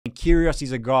Kyrgios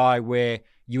is a guy where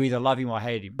you either love him or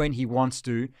hate him. When he wants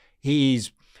to,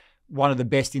 he's one of the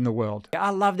best in the world. I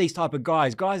love these type of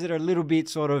guys that are a little bit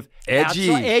sort of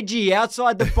edgy,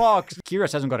 outside the box.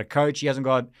 Kyrgios hasn't got a coach. He hasn't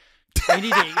got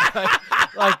anything.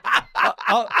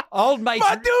 Old mates.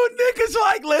 My dude Nick is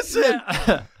like, listen,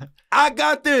 I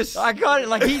got this. I got it.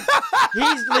 Like he's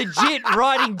legit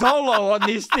riding dolo on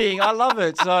this thing. I love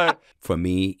it. So for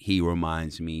me, he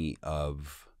reminds me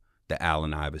of the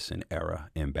Allen Iverson era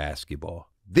in basketball.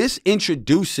 This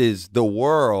introduces the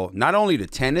world, not only to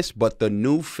tennis, but the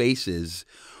new faces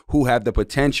who have the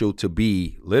potential to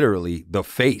be literally the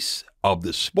face of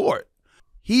the sport.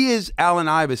 He is Allen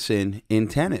Iverson in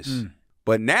tennis.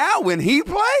 But now when he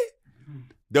play,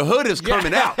 the hood is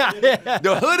coming out.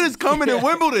 The hood is coming in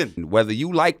Wimbledon. Whether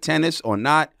you like tennis or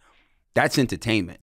not, that's entertainment.